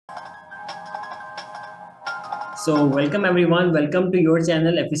So welcome everyone, welcome to your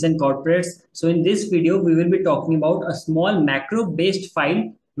channel Efficient Corporates. So in this video, we will be talking about a small macro based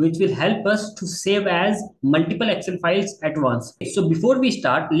file which will help us to save as multiple Excel files at once. So before we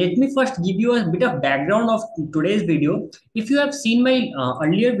start, let me first give you a bit of background of today's video. If you have seen my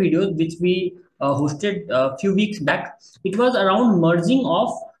earlier videos which we hosted a few weeks back, it was around merging of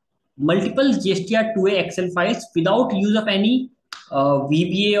multiple GSTR2A Excel files without use of any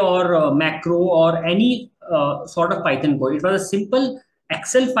VBA or macro or any sort of Python code. It was a simple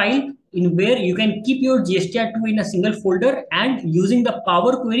Excel file in where you can keep your GSTR2 in a single folder, and using the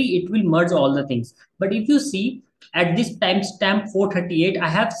Power Query, it will merge all the things. But if you see at this timestamp 438, I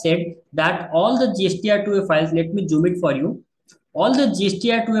have said that all the GSTR2A files, let me zoom it for you. All the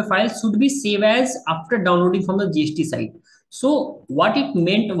GSTR2A files should be saved as after downloading from the GST site. So what it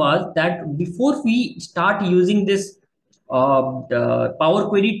meant was that before we start using this the Power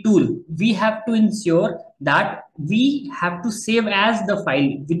Query tool, we have to ensure that we have to save as the file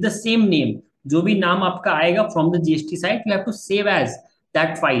with the same name. जो भी नाम आपका आएगा from the GST site, you have to save as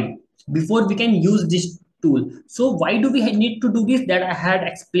that file before we can use this tool. So why do we need to do this? That I had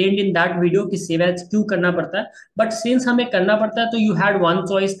explained in that video कि save as क्यों करना पड़ता है. But since हमें करना पड़ता है, तो you had one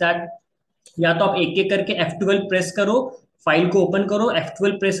choice that या तो आप एक एक करके F12 प्रेस करो, फाइल को ओपन करो,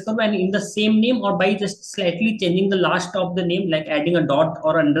 F12 प्रेस करो and in the same name, और by just slightly changing the last of the name like adding a dot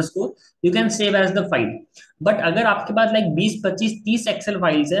और underscore, you can save as the file. But अगर आपके पास like 20 25 30 Excel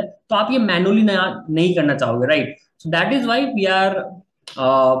files है, तो आप ये manually नहीं करना चाहोगे, right? So that is why we are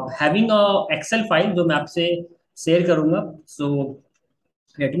having a Excel file जो मैं आपसे शेयर करूंगा. So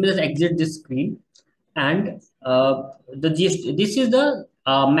let me just exit this screen and the this is the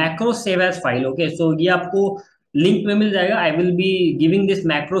macro save as file. Okay, so ये आपको link में मिल जाएगा. I will be giving this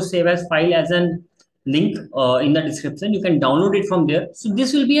macro save as file as an link in the description. You can download it from there. So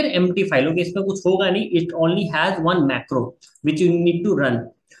this will be an empty file. Okay, इसमें कुछ होगा नहीं. It only has one macro which you need to run.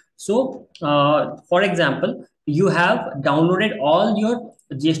 So for example, you have downloaded all your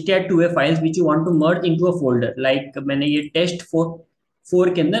GSTR2A files which you want to merge into a folder. Like मैंने ये test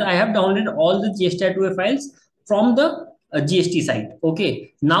 4 के अंदर I have downloaded all the GSTR2A files from the GST site. Okay,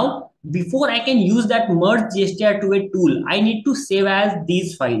 now before I can use that merge GSTR2A tool, I need to save as these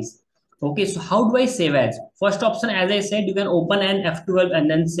files. Okay, so how do I save as? First option, as I said, you can open an F12 and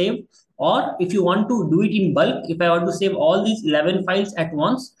then save. Or if you want to do it in bulk, if I want to save all these 11 files at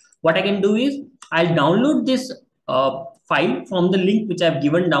once, what I can do is I'll download this file from the link which I've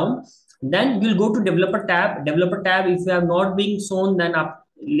given down. Then you'll go to developer tab. Developer tab, if you have not been shown, then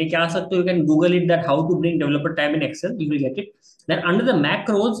लेके आ सकते हो. You can Google it that how to bring developer tab in Excel. You will get it. Then under the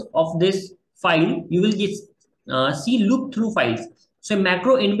macros of this file, you will get see look through files. So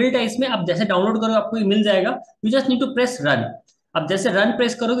macro inbuilt है इसमें. आप जैसे download करो आपको ये मिल जाएगा. You just need to press run. अब जैसे रन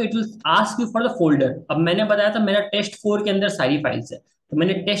प्रेस करोगे it will ask you for the folder. अब मैंने बताया था मेरा test 4 के अंदर सारी फाइल्स है, तो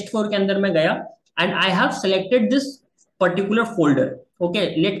मैंने test 4 के अंदर में गया and I have selected this particular folder. Okay,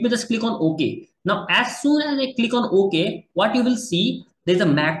 let me just click on OK. Now as soon as I click on OK, what you will see, there is a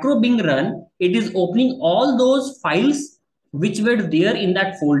macro being run. It is opening all those files which were there in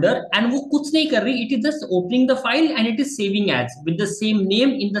that folder, and वो कुछ नहीं कर रही. It is just opening the file and it is saving as with the same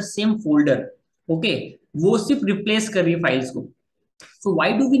name in the same folder. Okay, वो सिर्फ replace कर रही है files को. So why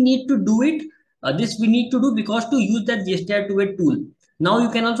do we need to do it? This we need to do because to use that GSTR2A tool. Now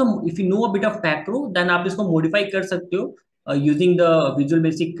you can also, if you know a bit of macro, then आप इसको modify कर सकते हो using the Visual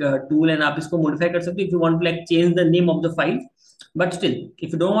Basic tool, and आप इसको modify कर सकते हो if you want to like change the name of the file. But still,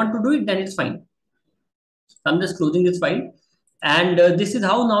 if you don't want to do it, then it's fine. I'm just closing this file. And this is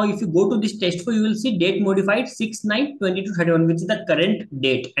how now if you go to this test for, you will see date modified 6/9/22/31, which is the current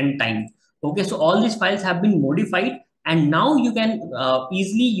date and time. Okay, so all these files have been modified, and now you can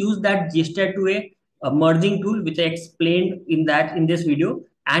easily use that GSTR2A merging tool, which I explained in this video,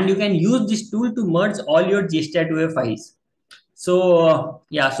 and you can use this tool to merge all your GSTR2A files. So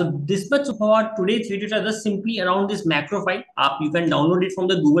yeah, so this much for today's video is just simply around this macro file. You can download it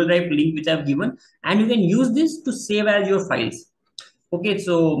from the Google Drive link which I've given, and you can use this to save as your files. Okay,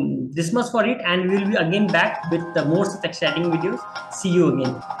 so this much for it, and we'll be again back with more such exciting videos. See you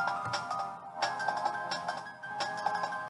again.